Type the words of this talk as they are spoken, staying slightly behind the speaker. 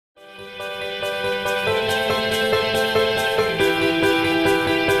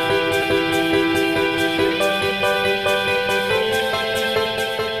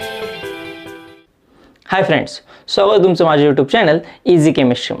Hi friends, स्वागत तुमचं माझ्या यूट्यूब चॅनल इझी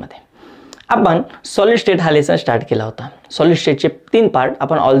केमिस्ट्रीमध्ये. आपण सॉलिड स्टेट हा लेसन स्टार्ट केला होता. सॉलिड स्टेटचे 3 पार्ट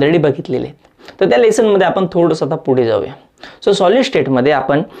आपण ऑलरेडी बघितलेले आहेत. तर त्या लेसनमध्ये आपण थोडंसं आता पुढे जाऊया. सो सॉलिड स्टेटमध्ये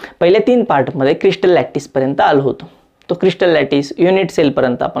आपण पहिल्या 3 पार्टमध्ये क्रिस्टल लॅटिसपर्यंत आलो होतो. तो क्रिस्टल लॅटिस युनिट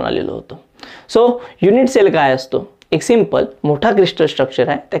सेलपर्यंत आपण आलेलो होतो. सो युनिट सेल काय असतो? एक सिंपल मोठा क्रिस्टल स्ट्रक्चर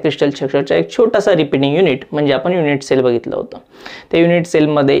आहे. त्या क्रिस्टल स्ट्रक्चरचा एक छोटासा रिपीटिंग युनिट म्हणजे आपण युनिट सेल बघितलं होतं. त्या युनिट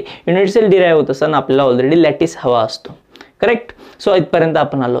सेलमध्ये युनिट सेल डिराईव्ह होत असताना आपल्याला ऑलरेडी लॅटिस हवा असतो. करेक्ट. सो इथपर्यंत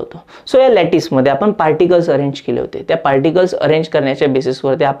आपण आलो होतो. सो या लॅटिसमध्ये आपण पार्टिकल्स अरेंज केले होते. त्या पार्टिकल्स अरेंज करण्याच्या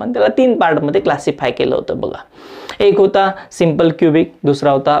बेसिसवरती आपण त्याला 3 पार्टमध्ये क्लासिफाय केलं होतं बघा. एक होता सिंपल क्यूबिक,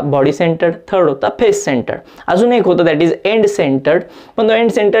 दुसरा होता बॉडी सेंटर्ड, थर्ड होता फेस सेंटर्ड, अजून एक होता दॅट इज एंड सेंटर्ड. पण तो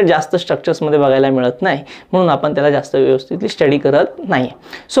एंड सेंटर्ड जास्त स्ट्रक्चर्समध्ये बघायला मिळत नाही म्हणून आपण त्याला जास्त व्यवस्थितली स्टडी करत नाही.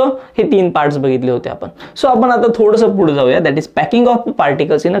 सो हे 3 पार्ट्स बघितले होते आपण. सो आपण आता थोडंसं पुढे जाऊया. That is packing of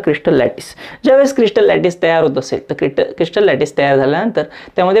particles in a crystal lattice. ज्यावेळेस क्रिस्टल लॅटिस तयार होत असेल तर क्रिस्टल लॅटिस तयार झाल्यानंतर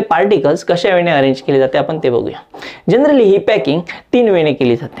त्यामध्ये पार्टिकल्स कशा वेळेने अरेंज केले जाते आपण ते बघूया. जनरली ही पॅकिंग 3 वेळेने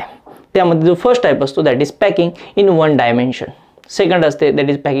केली जाते. त्यामध्ये जो फर्स्ट टाइप असतो that is packing in 1 dimension, second असते that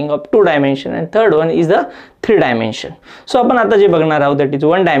is packing of 2 dimension and third one is the 3 dimension. So आपण आता जे बघणार आहोत that is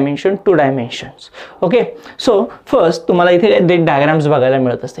 1 dimension 2 dimensions. Okay. So first तुम्हाला इथे डायग्राम्स बघायला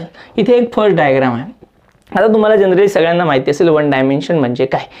मिळत असतील. इथे एक फर्स्ट डायग्राम आहे. आता तुम्हाला जनरली सगळ्यांना माहिती असेल 1 डायमेन्शन म्हणजे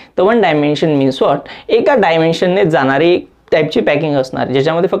काय. तर 1 डायमेन्शन मीन्स व्हॉट, एका डायमेन्शनने जाणारी टाइपची पॅकिंग असणार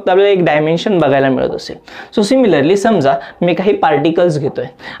ज्याच्यामध्ये फक्त आपल्याला एक डायमेन्शन बघायला मिळत असेल. सो सिमिलरली समजा मी काही पार्टिकल्स घेतोय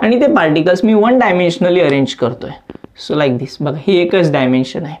आणि ते पार्टिकल्स मी 1 डायमेन्शनली अरेंज करतोय. सो लाईक दिस बघा, ही एकच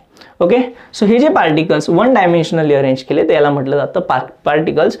डायमेन्शन आहे. ओके. सो हे जे पार्टिकल्स 1 डायमेन्शनली अरेंज केले त्याला म्हटलं जातं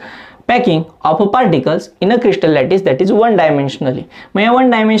particles packing of a particles in a crystal lattice that is 1 डायमेन्शनली. मग या 1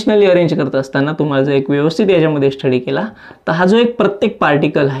 डायमेन्शनली अरेंज करत असताना तुम्हाला जर एक व्यवस्थित याच्यामध्ये स्टडी केला तर हा जो एक प्रत्येक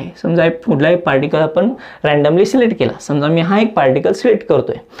पार्टिकल आहे, समजा एक कुठलाही पार्टिकल आपण रँडमली सिलेक्ट केला. समजा मी हा एक पार्टिकल सिलेक्ट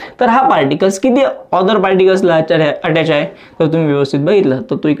करतोय तर हा पार्टिकल्स किती अदर पार्टिकल्सला अटॅच आहे तर तुम्ही व्यवस्थित बघितलं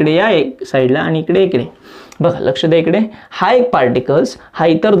तर तो इकडे या एक साईडला आणि इकडे इकडे बघा, लक्ष द्या इकडे. हा एक पार्टिकल्स हा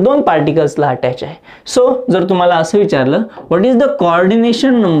इतर 2 पार्टिकल्सला अटॅच आहे. सो जर तुम्हाला असं विचारलं what is the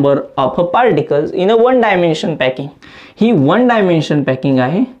coordination number of a particles in a 1 dimension packing, he 1 dimension packing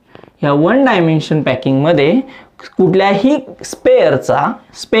आहे. या 1 डायमेन्शन पॅकिंगमध्ये कुठल्याही स्पेअरचा,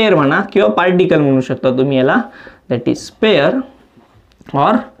 स्पेअर म्हणा किंवा पार्टिकल म्हणू शकता तुम्ही याला, that is spare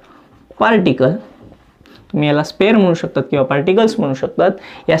or particle. तुम्ही याला स्पेअर म्हणू शकतात किंवा पार्टिकल्स म्हणू शकतात.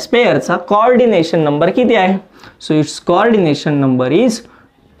 या स्पेअरचा कोऑर्डिनेशन नंबर किती आहे? So it's coordination number is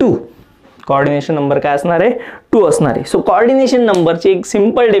 2. Coordination number काय असणार आहे? 2 असणार आहे. सो कोऑर्डिनेशन नंबरची एक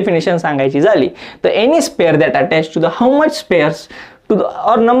सिंपल डेफिनेशन सांगायची झाली तर any spare that attach to the how much spares to the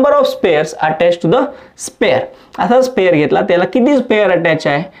or number of spares attach to the spare. असा स्पेअर घेतला त्याला किती स्पेअर अटॅच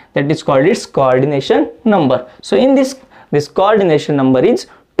आहे that is called its coordination number. So in this coordination number is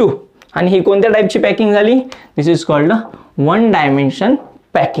 2. आणि ही कोणत्या टाइपची packing झाली? दिस is called 1 dimension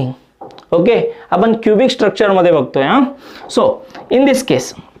packing. Okay. आपण cubic स्ट्रक्चरमध्ये बघतोय. सो इन दिस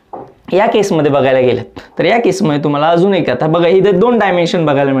केस, या केसमध्ये बघायला गेलेत तर या केसमध्ये तुम्हाला अजून एक, आता बघा इथे 2 डायमेन्शन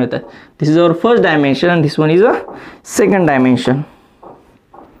बघायला मिळतात. दिस is our first dimension and this one is a second dimension.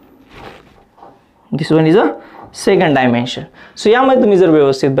 This one is a second dimension. So यामध्ये तुम्ही जर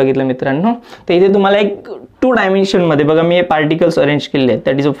व्यवस्थित बघितलं मित्रांनो तर इथे तुम्हाला एक 2 डायमेन्शनमध्ये बघा मी हे पार्टिकल्स अरेंज केले आहेत.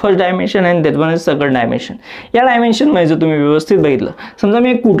 That is a first dimension and that one is second dimension. या डायमेन्शनमध्ये जर तुम्ही व्यवस्थित बघितलं, समजा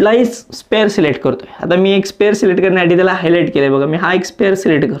मी एक कुठलाही स्पेअर सिलेक्ट करतोय. आता मी एक स्पेअर सिलेक्ट करण्यासाठी त्याला हायलाइट केलंय बघा. मी हा एक स्पेअर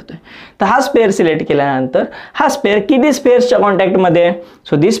सिलेक्ट करतोय. तर हा स्पेअर सिलेक्ट केल्यानंतर हा स्पेअर किती स्पेअर्सच्या कॉन्टॅक्टमध्ये आहे?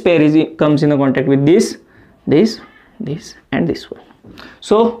 So this spare is comes in a contact with this this this and this one.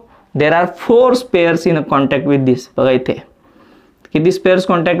 So there are 4 pairs in a contact with this. बघा इथे किती स्पेअर्स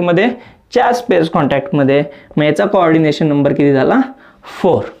कॉन्टॅक्ट मध्ये? 4 स्पेअर्स कॉन्टॅक्ट मध्ये. मग याचा कोऑर्डिनेशन नंबर किती झाला?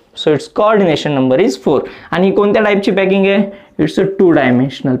 4. So it's coordination number is 4. आणि ही कोणत्या टाइपची पॅकिंग आहे? It's a 2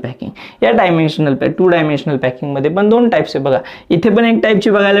 dimensional packing. या 2 डायमेन्शनल पॅकिंग मध्ये पण 2 टाइप्स आहे बघा. इथे पण एक टाइपची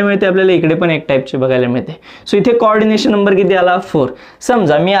बघायला मिळते आपल्याला, इकडे पण एक टाइपची बघायला मिळते. सो इथे कोऑर्डिनेशन नंबर किती आला? 4.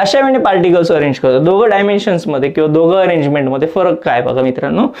 समजा मी अशा वेळी पार्टिकल्स अरेंज करतो. दोघं डायमेन्शन्समध्ये किंवा दोघं अरेंजमेंटमध्ये फरक काय बघा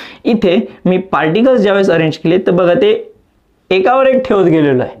मित्रांनो. इथे मी पार्टिकल्स ज्यावेळेस अरेंज केले तर बघा ते एकावर एक ठेवत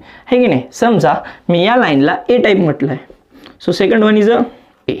गेलेलो आहे की नाही. समजा मी या लाईनला ए टाइप म्हटलं आहे. So second one is a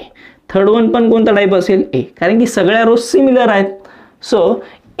A. Third one पण कोणता टाइप असेल? ए, कारण की सगळ्या रोज सिमिलर आहेत. सो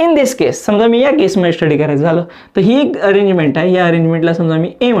इन दिस केस समजा मी या केसमध्ये स्टडी करायचं झालं तर ही एक अरेंजमेंट आहे. या अरेंजमेंटला समजा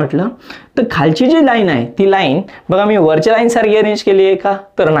मी ए म्हटलं तर खालची जी लाईन आहे ती लाईन बघा मी वरच्या लाईन सारखी अरेंज केली आहे का,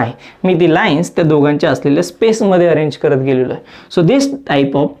 तर नाही, मी ती लाईन्स त्या दोघांच्या असलेल्या स्पेसमध्ये अरेंज करत गेलेलो आहे. So this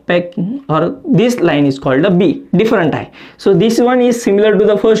type of packing और दिस line is called a B, different आहे. So this one is similar to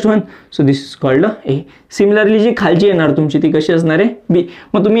the first one, so this is called a A. Similarly जी खालची येणार तुमची ती कशी असणार आहे, बी.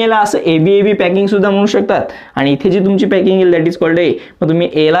 मग तुम्ही याला असं ए बी पॅकिंग सुद्धा म्हणू शकतात, आणि इथे जी तुमची पॅकिंग येईल दॅट इज कॉल्ड ए. मग तुम्ही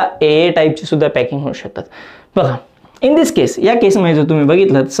एला ए टाईपची सुद्धा पॅकिंग म्हणू शकतात. बघा इन दिस केस, या केसमध्ये जर तुम्ही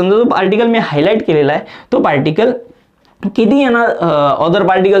बघितलं, समजा जो पार्टिकल मी हायलाइट केलेला आहे तो पार्टिकल किती येणार अदर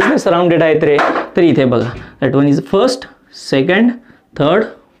पार्टिकल्सने सराउंडेड आहेत रे, तर इथे बघा that one is first, second, third,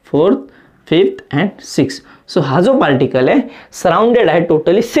 fourth, fifth and six. So हा जो पार्टिकल आहे सराउंडेड आहे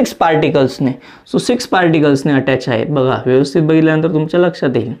टोटली 6 पार्टिकल्सने. सो 6 पार्टिकल्सने अटॅच आहे. बघा व्यवस्थित बघितल्यानंतर तुमच्या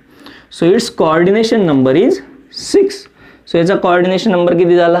लक्षात येईल. So it's coordination number is 6. So याचा कोऑर्डिनेशन नंबर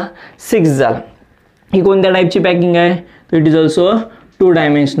किती झाला, 6 झाला. ही कोणत्या टाईपची पॅकिंग आहे, तर it is also a 2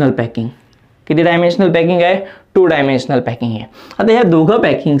 dimensional packing. किती डायमेन्शनल पॅकिंग आहे, 2 डायमेन्शनल पॅकिंग आहे. आता ह्या दोघं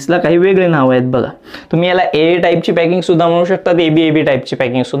पॅकिंग्सला काही वेगळे नाव आहेत बघा. तुम्ही याला ए टाईपची पॅकिंग सुद्धा म्हणू शकतात, ए बी टाईपची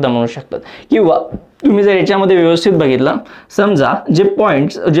पॅकिंग सुद्धा म्हणू शकतात. किंवा तुम्ही जर याच्यामध्ये व्यवस्थित बघितलं, समजा जे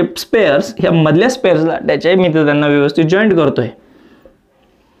पॉइंट्स जे स्पेअर्स ह्या मधल्या स्पेअर्सला अटॅच आहे, मी तर त्यांना व्यवस्थित जॉईंट करतोय.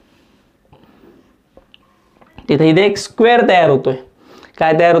 तिथे इथे एक स्क्वेअर तयार होतोय.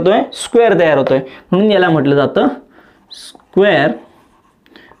 काय तयार होतोय, स्क्वेअर तयार होतोय. म्हणून याला म्हटलं जातं स्क्वेअर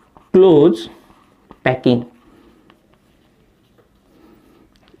क्लोज पॅकिंग.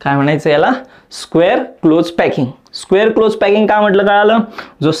 काय म्हणायचं याला, square close packing. Square close packing का म्हटलं कळालं,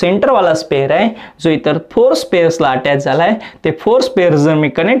 जो सेंटरवाला स्पेअर आहे जो इतर 4 स्पेअर्सला अटॅच झालाय, ते 4 स्पेअर्स जर मी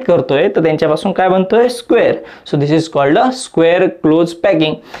कनेक्ट करतोय तर त्यांच्यापासून काय बनतोय, square. So this is called a square close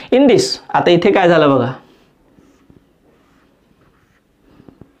packing. In this, आता इथे काय झालं बघा,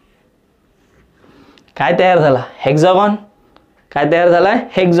 काय तयार झाला, हेक्सागॉन. काय तयार झालाय,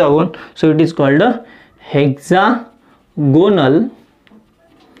 hexagon. So it is called a hexagonal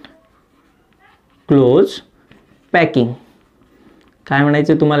close packing. काय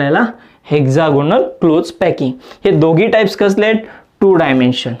म्हणायचं तुम्हाला याला, हेक्सागोनल क्लोज पॅकिंग. हे दोघी टाइप्स कसले आहेत, 2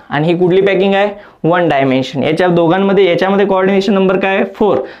 डायमेन्शन, आणि ही कुठली पॅकिंग आहे, 1 डायमेन्शन. याच्या दोघांमध्ये याच्यामध्ये कोऑर्डिनेशन नंबर काय आहे,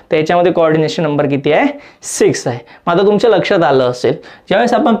 4, तर याच्यामध्ये कोऑर्डिनेशन नंबर किती आहे, 6 आहे. मग आता तुमच्या लक्षात आलं असेल,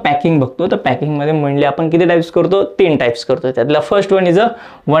 ज्यावेळेस आपण पॅकिंग बघतो तर पॅकिंगमध्ये म्हणले आपण किती टाइप्स करतो, 3 टाइप्स करतो. त्यातला first one is a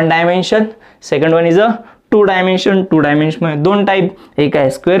 1 dimension, second one is a 2 dimension. 2 dimension मध्ये 2 टाइप, एक आहे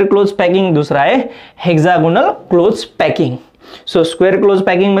स्क्वेअर क्लोज पॅकिंग, दुसरा आहे hexagonal close packing. So square close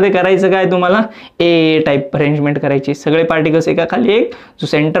packing मध्ये करायचं काय, तुम्हाला ए टाइप अरेंजमेंट करायची. सगळे पार्टिकल्स एका खाली एक, जो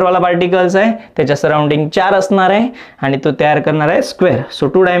सेंटरवाला पार्टिकल्स आहे त्याच्या सराउंडिंग 4 असणार आहे आणि तो तयार करणार आहे स्क्वेअर. सो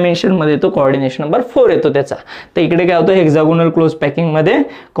 2 डायमेन्शन मध्ये तो कोऑर्डिनेशन नंबर 4 येतो त्याचा. तर इकडे काय होतं, हेक्सागोनल क्लोज पॅकिंग मध्ये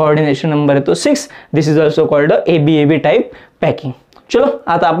कोऑर्डिनेशन नंबर येतो 6. दिस is also called A B type packing. चलो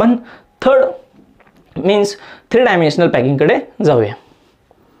आता आपण थर्ड मीन्स 3 डायमेन्शनल पॅकिंग कडे जाऊया.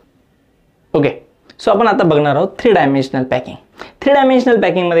 ओके, सो आपण आता बघणार आहोत 3 डायमेन्शनल पॅकिंग. 3 डायमेन्शनल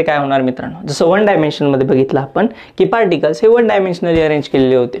पॅकिंग मध्ये काय होणार मित्रांनो, जसं 1 डायमेन्शन मध्ये बघितलं आपण की पार्टिकल्स हे 1 डायमेन्शनली अरेंज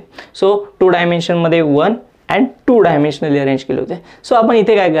केलेले होते. सो 2 डायमेन्शन मध्ये 1 अँड 2 डायमेन्शनली अरेंज केले होते. सो आपण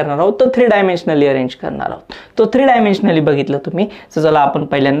इथे काय करणार आहोत, तर 3 डायमेन्शनली अरेंज करणार आहोत. तो 3 डायमेन्शनली बघितलं तुम्ही, तर चला आपण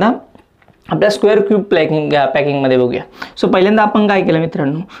पहिल्यांदा आपल्या स्क्वेअर क्यूब पॅकिंग मध्ये बघूया. सो पहिल्यांदा आपण काय केलं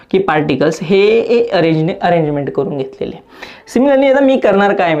मित्रांनो, की पार्टिकल्स हे अरेंजमेंट करून घेतलेले. सिमिलरली आता मी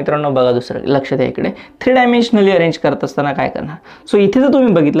करणार काय मित्रांनो, बघा दुसरं लक्षात आहे इकडे 3 डायमेन्शनली अरेंज करत असताना काय करणार. सो इथे जर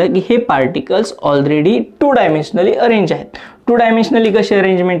तुम्ही बघितलं की हे पार्टिकल्स ऑलरेडी 2 डायमेन्शनली अरेंज आहेत. 2 डायमेन्शनली कशी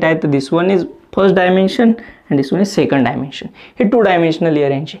अरेंजमेंट आहे, तर दिस one is first dimension and this one is second dimension. हे 2 डायमेन्शनली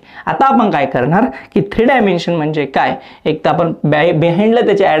अरेंज आहे. आता आपण काय करणार की 3 डायमेन्शन म्हणजे काय, एक तर आपण बिहाइंडला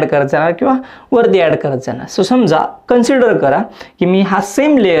त्याचे ऍड करत जाणार किंवा वरती ऍड करत जाणार. सो समजा कन्सिडर करा की मी हा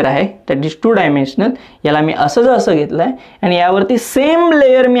सेम लेअर आहे दॅट इज 2 डायमेन्शनल, याला मी असं घेतलंय आणि यावरती same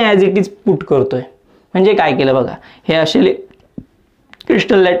layer me as it is put करतोय. म्हणजे काय केलं बघा, हे असे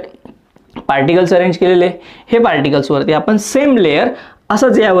क्रिस्टलाइट पार्टिकल्स अरेंज केलेले, हे पार्टिकल्स वरती आपण सेम लेअर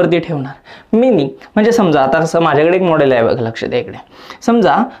असंच यावरती ठेवणार. मिनिंग म्हणजे समजा आता असं माझ्याकडे एक मॉडेल आहे बघा, लक्षात इकडे.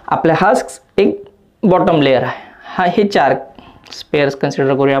 समजा आपल्या हा एक बॉटम लेअर आहे, हा हे 4 स्पेअर्स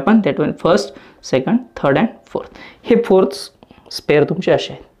कन्सिडर करूया आपण, that one first, second, third and fourth. हे 4th स्पेअर तुमचे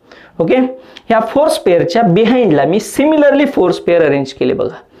असे आहेत. ओके, ह्या 4 स्पेअरच्या बिहाइंडला मी सिमिलरली 4 स्पेअर अरेंज केले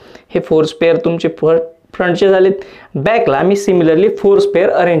बघा. हे 4 स्पेअर तुमचे फ्रंटचे झालेत, बॅकला मी सिमिलरली 4 स्पेअर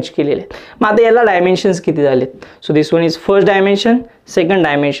अरेंज केलेले आहेत. मग आता याला डायमेन्शन्स किती झालेत, so this one is first dimension, second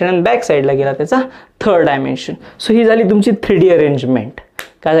dimension आणि बॅक साईडला गेला त्याचा 3rd डायमेन्शन. सो ही झाली तुमची 3D अरेंजमेंट.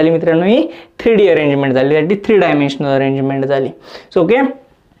 काय झाली मित्रांनो, ही 3D अरेंजमेंट झाली, दॅट इज 3 डायमेन्शनल अरेंजमेंट झाली. So okay,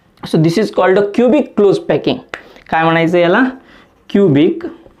 so this is called a cubic close packing. काय म्हणायचं याला, क्यूबिक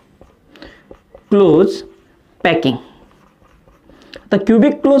क्लोज पॅकिंग. आता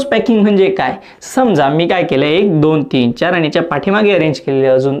क्युबिक क्लोज पॅकिंग म्हणजे काय? समजा मी काय केलं 1 2 3 4 आणि याच्या पाठीमागे अरेंज केलेले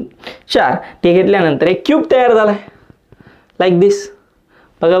अजून 4 ते घेतल्यानंतर एक क्यूब तयार झालाय लाईक दिस.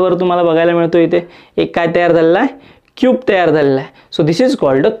 बघा बरं तुम्हाला बघायला मिळतो इथे एक काय तयार झालेला आहे? क्यूब तयार झालेला आहे. So this is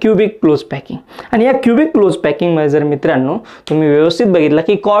called a cubic close packing. आणि या क्युबिक क्लोज पॅकिंग मध्ये जर मित्रांनो तुम्ही व्यवस्थित बघितलं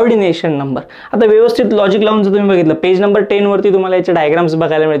की कोऑर्डिनेशन नंबर, आता व्यवस्थित लॉजिक लावून जर तुम्ही बघितलं पेज नंबर 10 वरती तुम्हाला याचे डायग्राम्स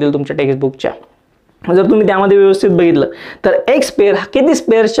बघायला मिळतील तुमच्या टेक्स्टबुकच्या. जर तुम्ही त्यामध्ये व्यवस्थित बघितलं तर एक स्पेअर किती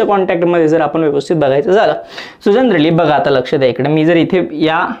स्पेअर्सच्या कॉन्टॅक्टमध्ये जर आपण व्यवस्थित बघायचं झालं. सो जनरली बघा आता लक्ष द्या इकडे, मी जर इथे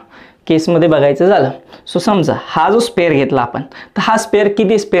या केसमध्ये बघायचं झालं, सो समजा हा जो स्पेअर घेतला आपण तर हा स्पेअर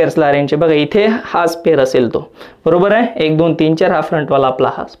किती स्पेअर्सला अरेंज आहे? बघा इथे हा स्पेअर असेल तो, बरोबर आहे, 1 2 3 4 हा फ्रंटवाला आपला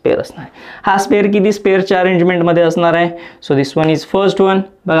हा स्पेअर असणार आहे. हा स्पेअर किती स्पेअरच्या अरेंजमेंटमध्ये असणार आहे? So this one is first one.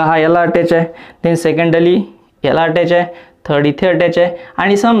 बघा हा याला अटॅच आहे, देन सेकंडली याला अटॅच आहे, थर्ड इथे अटॅच आहे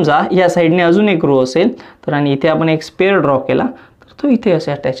आणि समजा या साईडने अजून एक रो असेल तर आणि इथे आपण एक स्पेअर ड्रॉ केला तर तो इथे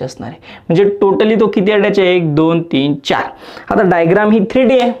असे अटॅच असणार आहे. म्हणजे टोटली तो किती अटॅच आहे? 1 2 3 4. आता डायग्राम ही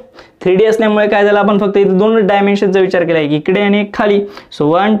 3D आहे. 3D असल्यामुळे काय झालं आपण फक्त इथे 2 डायमेन्शनचा विचार केला, एक इकडे आणि एक खाली. सो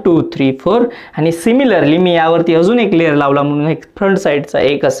 1 2 3 4 आणि सिमिलरली मी यावरती अजून एक लेअर लावला म्हणून एक फ्रंट साईडचा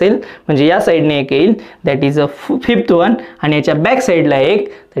एक असेल म्हणजे या साईडने एक येईल that is a 5th one आणि याच्या बॅक साईडला एक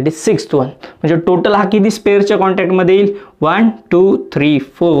दॅट इज 6th वन. म्हणजे टोटल हा किती स्पेअरच्या कॉन्टॅक्टमध्ये येईल? 1 2 3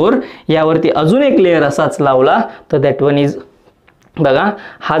 4. यावरती अजून एक लेअर असाच लावला तर दॅट वन इज, बघा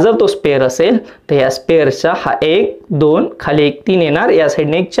हा जर तो स्पेअर असेल तर या स्पेअरचा हा 1 2 खाली एक 3 येणार, या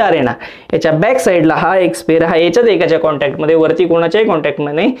साईडने एक 4 येणार. याच्या बॅक साईडला हा एक स्पेअर हा याच्याच एकाच्या कॉन्टॅक्टमध्ये, वरती कोणाच्याही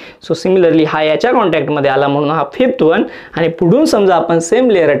कॉन्टॅक्टमध्ये नाही. सो सिमिलरली हा याच्या कॉन्टॅक्टमध्ये आला म्हणून हा 5th वन आणि पुढून समजा आपण सेम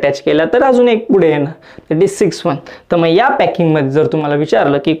लेअर अटॅच केला तर अजून एक पुढे येणार दॅट इज 6th वन. तर मग या पॅकिंगमध्ये जर तुम्हाला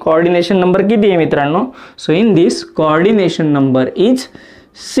विचारलं की कोऑर्डिनेशन नंबर किती आहे मित्रांनो, so in this coordination number is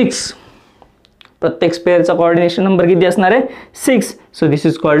 6. प्रत्येक स्पेअरचा कोऑर्डिनेशन नंबर किती असणार आहे? 6. So this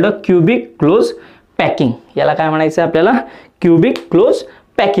is called a cubic close packing. याला काय म्हणायचं आहे आपल्याला? क्युबिक क्लोज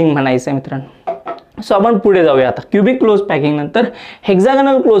पॅकिंग म्हणायचं आहे मित्रांनो. सो आपण पुढे जाऊया. आता क्युबिक क्लोज पॅकिंग नंतर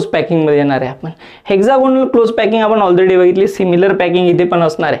हेक्सागोनल क्लोज पॅकिंग मध्ये येणार आहे आपण. हेक्सागोनल क्लोज पॅकिंग आपण ऑलरेडी बघितली, सिमिलर पॅकिंग इथे पण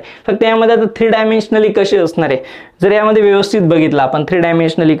असणार आहे, फक्त यामध्ये आता 3 डायमेन्शनली कशी असणार आहे जर यामध्ये व्यवस्थित बघितलं आपण 3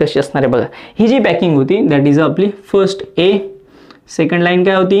 डायमेन्शनली कशी असणार आहे. बघा ही जी पॅकिंग होती दॅट इज आपली फर्स्ट ए, सेकंड लाईन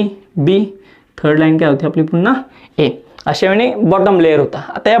काय होती? बी, थर्ड लाईन काय होती आपली पुन्हा? ए. अशा वेळी बॉटम लेअर होता.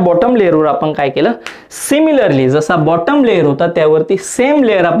 आता या बॉटम लेअरवर आपण काय केलं? सिमिलरली जसा बॉटम लेअर होता त्यावरती सेम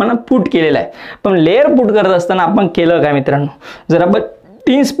लेअर आपण पुट केलेला आहे. पण लेअर पुट करत असताना आपण केलं काय मित्रांनो? जर आपण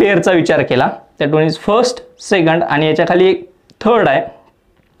 3 स्पेअरचा विचार केला that one is first, second आणि याच्या खाली एक थर्ड आहे.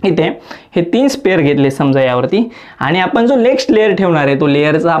 इथे हे 3 स्पेअर घेतले समजा यावरती आणि आपण जो नेक्स्ट लेअर ठेवणार आहे तो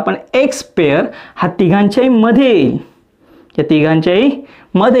लेअरचा आपण एक स्पेअर हा तिघांच्याही मध्ये येईल, या तिघांच्याही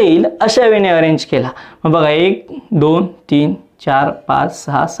मध्ये येईल अशा वेने अरेंज केला. मग बघा 1 2 3 4 5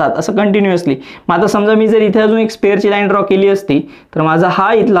 6 7 असं कंटिन्युअसली. मग आता समजा मी जर इथे अजून एक स्पेअरची लाईन ड्रॉ केली असती तर माझा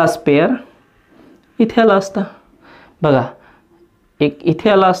हा इथला स्पेअर इथे आला असता, बघा एक इथे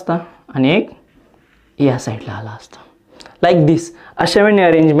आला असता आणि एक या साईडला आला असता लाईक दिस. अशा वेळी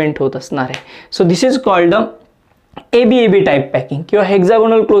अरेंजमेंट होत असणार आहे. So this is called a AB type packing किंवा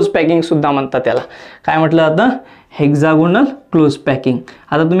हेक्सागोनल क्लोज पॅकिंग सुद्धा म्हणतात त्याला. काय म्हटलं जातं? Hexagonal close packing.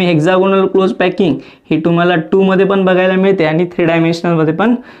 आता तुम्ही हेक्सागोनल क्लोज पॅकिंग ही तुम्हाला 2 मध्ये पण बघायला मिळते आणि 3 डायमेन्शनल मध्ये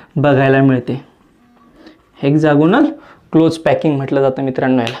पण बघायला मिळते. हेक्सागोनल क्लोज पॅकिंग म्हटलं जातं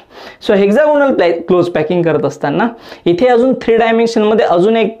मित्रांनो याला. सो हेक्सागोनल क्लोज पॅकिंग करत असताना इथे अजून 3 डायमेन्शन मध्ये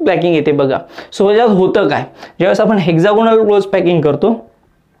अजून एक पॅकिंग येते बघा. सो याच्यात होतं काय, ज्यावेळेस आपण हेक्सागोनल क्लोज पॅकिंग करतो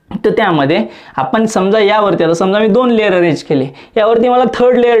तर त्यामध्ये आपण समजा यावरती, आता समजा मी 2 लेअर अरेंज केले, यावरती मला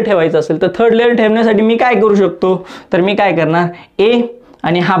थर्ड लेअर ठेवायचं असेल तर थर्ड लेअर ठेवण्यासाठी मी काय करू शकतो? तर मी काय करणार? ए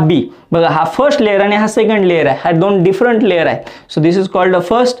आणि हा बी, बघा हा फर्स्ट लेअर आणि हा सेकंड लेअर आहे, हा 2 डिफरंट लेअर आहेत. So this is called a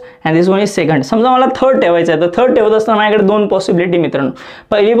first and this one is second. समजा मला थर्ड ठेवायचं आहे तर थर्ड ठेवत असताना माझ्याकडे 2 पॉसिबिलिटी मित्रांनो.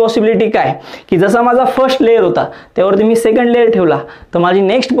 पहिली पॉसिबिलिटी काय की जसा माझा फर्स्ट लेअर होता त्यावरती मी सेकंड लेअर ठेवला तर माझी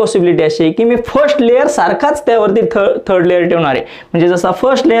नेक्स्ट पॉसिबिलिटी अशी आहे की मी फर्स्ट लेअर सारखाच त्यावरती थर्ड लेअर ठेवणार आहे. म्हणजे जसा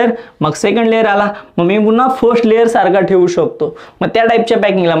फर्स्ट लेअर मग सेकंड लेअर आला मग मी पुन्हा फर्स्ट लेअर सारखा ठेवू शकतो. मग त्या टाईपच्या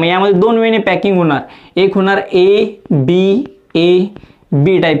पॅकिंगला मग यामध्ये 2 वेने पॅकिंग होणार. एक होणार ए बी ए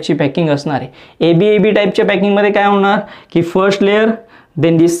बी टाईपची पॅकिंग असणार आहे. ए बी टाईपच्या पॅकिंगमध्ये काय होणार की फर्स्ट लेअर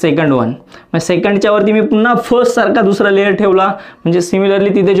देन दिस सेकंड वन. मग सेकंडच्या वरती मी पुन्हा फर्स्ट सारखा दुसरा लेअर ठेवला म्हणजे सिमिलरली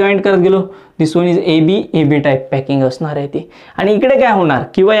तिथे जॉईंट करत गेलो. दिस one is A B type packing असणार आहे ती. आणि इकडे काय होणार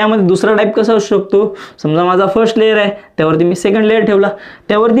किंवा यामध्ये दुसरा टाईप कसा असू शकतो? समजा माझा फर्स्ट लेअर आहे त्यावरती मी सेकंड लेअर ठेवला,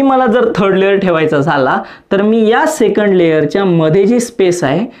 त्यावरती मला जर थर्ड लेअर ठेवायचा झाला तर मी या सेकंड लेअरच्या मध्ये जी स्पेस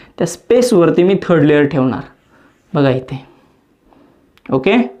आहे त्या स्पेसवरती मी थर्ड लेअर ठेवणार. बघा इथे.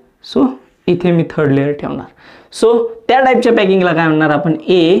 ओके. सो इथे मी थर्ड लेअर ठेवणार. सो त्या टाईपच्या पॅकिंगला काय म्हणणार आपण,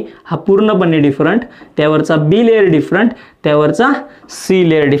 ए हा पूर्णपणे डिफरंट, त्यावरचा बी लेअर डिफरंट, त्यावरचा सी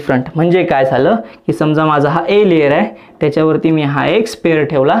लेअर डिफरंट. म्हणजे काय झालं की समजा माझा हा ए लेअर आहे, त्याच्यावरती मी हा एक स्पेअर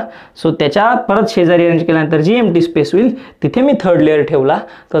ठेवला, सो त्याच्या परत शेजारी अरेंज केल्यानंतर जी एम्प्टी स्पेस होईल तिथे मी थर्ड लेअर ठेवला,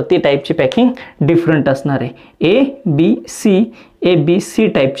 तर ती टाईपची पॅकिंग डिफरंट असणार आहे. ए बी सी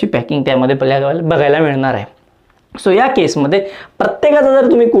टाईपची पॅकिंग त्यामध्ये बघायला मिळणार आहे. सो या केसमध्ये प्रत्येकाचा जर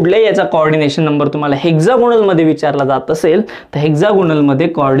तुम्ही कुठल्याही याचा कोऑर्डिनेशन नंबर तुम्हाला हेक्सागोनलमध्ये विचारला जात असेल तर हेक्सागोनलमध्ये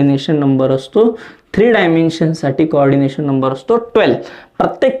कोऑर्डिनेशन नंबर असतो 3 डायमेन्शनसाठी कोऑर्डिनेशन नंबर असतो 12.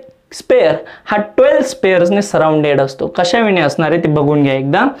 प्रत्येक स्पेअर हा 12 स्पेअर्सने सराउंडेड असतो. कशाविने असणार आहे ते बघून घ्या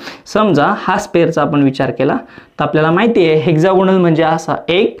एकदा. समजा हा स्पेअरचा आपण विचार केला तर आपल्याला माहिती आहे हेक्सागोनल म्हणजे असा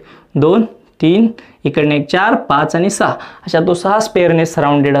 1 2 3 इकडने 1 4 5 आणि 6 अशा तो 6 स्पेअरने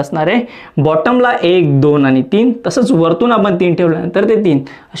सराउंडेड असणार आहे. बॉटमला 1 2 आणि 3, तसंच वरतून आपण 3 ठेवल्यानंतर ते 3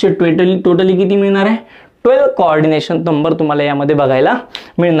 असे टोटली किती मिळणार आहे, 12 कोऑर्डिनेशन नंबर तुम्हाला यामध्ये बघायला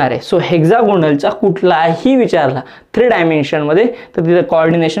मिळणार आहे. सो हेक्सागोनलचा कुठलाही विचारला 3 डायमेन्शनमध्ये तर तिथे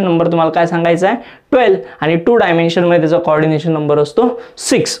कोऑर्डिनेशन नंबर तुम्हाला काय सांगायचा आहे 12 आणि 2 डायमेन्शनमध्ये त्याचा कोऑर्डिनेशन नंबर असतो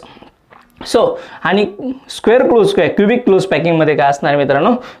 6. सो आणि square close square cubic close पॅकिंगमध्ये काय असणार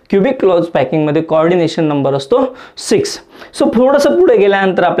मित्रांनो, क्युबिक क्लोज पॅकिंगमध्ये कोऑर्डिनेशन नंबर असतो 6. सो थोडंसं पुढे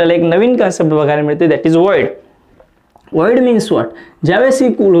गेल्यानंतर आपल्याला एक नवीन कन्सेप्ट बघायला मिळते, that is void. Void means what, ज्यावेळेस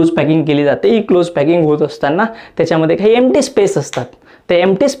ही क्लोज पॅकिंग केली जाते, ही क्लोज पॅकिंग होत असताना त्याच्यामध्ये काही एम्प्टी स्पेस असतात, त्या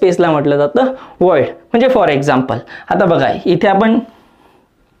एम्प्टी स्पेसला म्हटलं जातं व्हॉइड. म्हणजे फॉर एक्झाम्पल आता बघा इथे आपण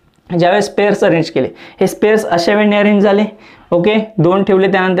ज्यावेळेस स्पेअर्स अरेंज केले, हे स्पेअर्स अशा वेळेने अरेंज झाले, ओके 2 ठेवले,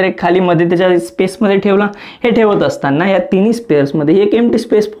 त्यानंतर एक खाली मध्ये त्याच्या स्पेसमध्ये ठेवला. हे ठेवत असताना या तिन्ही स्पेअर्समध्ये एक एम्प्टी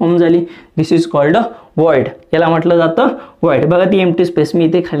स्पेस फॉर्म झाली, दिस इज कॉल्ड अ व्हॉइड. याला म्हटलं जातं व्हॉइड. बघा ती एम्प्टी स्पेस मी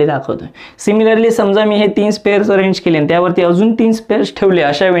इथे खाली दाखवतोय. सिमिलरली समजा मी हे 3 स्पेअर्स अरेंज केले आणि त्यावरती अजून 3 स्पेअर्स ठेवले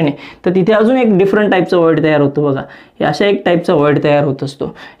अशा वेळेने, तर तिथे अजून एक डिफरंट टाईपचा व्हॉइड तयार होतो. बघा हे अशा एक टाईपचा व्हॉइड तयार होत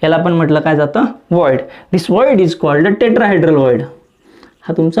असतो, याला आपण म्हटलं काय जातं void. This void is called a tetrahedral void.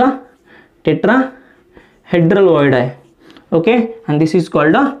 हा तुमचा टेट्राहेड्रल व्हॉइड आहे, okay, and this is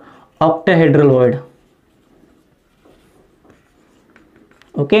called a octahedral void.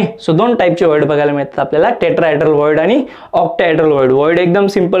 Okay, so 2 टाईपचे व्हॉइड बघायला मिळतात आपल्याला, टेट्राहेड्रल व्हॉइड आणि ऑक्टाहेड्रल व्हॉइड. व्हॉइड एकदम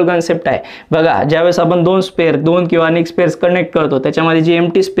सिंपल कन्सेप्ट आहे. बघा ज्यावेळेस आपण 2 स्पेअर 2 किंवा अनेक स्पेअर्स कनेक्ट करतो त्याच्यामध्ये जी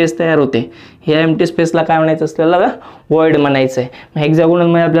एम्प्टी स्पेस तयार होते, ह्या एम्प्टी स्पेसला काय म्हणायचं असलेला व्हॉइड म्हणायचं आहे.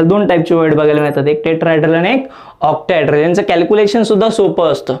 हेक्सागोनलमध्ये आपल्याला 2 टाईपचे व्हॉइड बघायला मिळतात, एक टेट्राहेड्रल आणि एक ऑक्टाहेड्रल. यांचं कॅल्क्युलेशन सुद्धा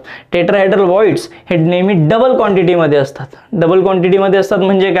सोपं असतं. टेट्राहेड्रल व्हॉइड्स हे नेहमी डबल क्वांटिटीमध्ये असतात. डबल क्वांटिटीमध्ये असतात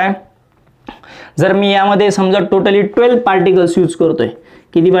म्हणजे काय, जर मी यामध्ये समजा टोटली 12 पार्टिकल्स यूज करतोय,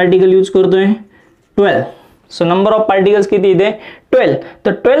 किती पार्टिकल यूज करतोय 12, सो नंबर ऑफ पार्टिकल्स किती इथे 12,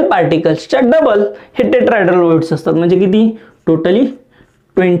 तर 12 पार्टिकल्सच्या डबल हे टेट्राहेड्रल व्हॉइड्स असतात. म्हणजे किती टोटली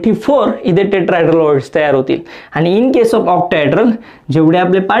 24 इथे टेट्राहेड्रल व्हॉइड्स तयार होतील. आणि इन केस ऑफ ऑक्टाहेड्रल जेवढे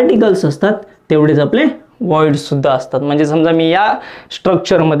आपले पार्टिकल्स असतात तेवढेच आपले व्हॉइड्स सुद्धा असतात. म्हणजे समजा मी या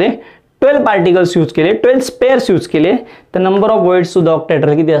स्ट्रक्चरमध्ये 12 पार्टिकल्स यूज केले, 12 स्पेअर्स यूज केले, तर नंबर ऑफ व्हॉइड्स सुद्धा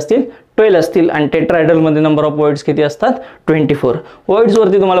ऑक्टाहेड्रल किती असतील 12 असतील. आणि टेट्राहेड्रलमध्ये नंबर ऑफ व्हॉइड्स किती असतात 24. व्हॉइड्स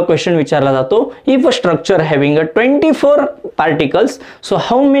वरती तुम्हाला क्वेश्चन विचारला जातो, if a structure having a 24 particles, so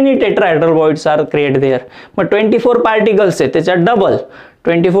how many tetrahedral व्हॉइड्स R create there. मग 24 पार्टिकल्स आहे त्याच्या डबल,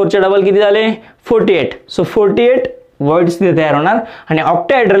 24 चे डबल किती झाले 48, सो 48 व्हॉइड्स तिथे तयार होणार. आणि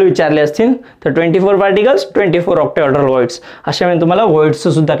ऑक्टाहेड्रल विचारले असतील तर 24 पार्टिकल्स 24 ऑक्टाहेड्रल व्हॉइड्स. अशा वेळी तुम्हाला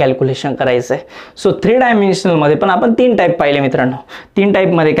व्हॉइड्सचं सुद्धा कॅल्क्युलेशन करायचं आहे. सो 3 डायमेन्शनलमध्ये पण आपण 3 टाईप पाहिले मित्रांनो. 3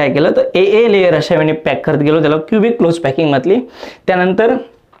 टाईपमध्ये काय केलं तर ए लेअर अशा वेळी पॅक करत गेलो, त्याला क्युबिक क्लोज पॅकिंगमधली. त्यानंतर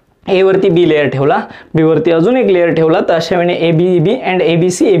ए वरती बी लेअर ठेवला, बी वरती अजून एक लेअर ठेवला, तर अशा वेळी A B B and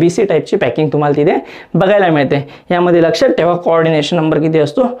ABC टाईपची पॅकिंग तुम्हाला तिथे बघायला मिळते. यामध्ये लक्षात ठेवा कोऑर्डिनेशन नंबर किती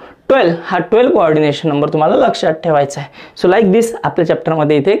असतो 12. हा 12 कोऑर्डिनेशन नंबर तुम्हाला लक्षात ठेवायचा आहे. सो लाईक दिस आपल्या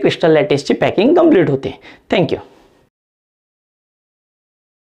चॅप्टरमध्ये इथे क्रिस्टल लॅटिसची पॅकिंग कंप्लीट होते. थँक्यू.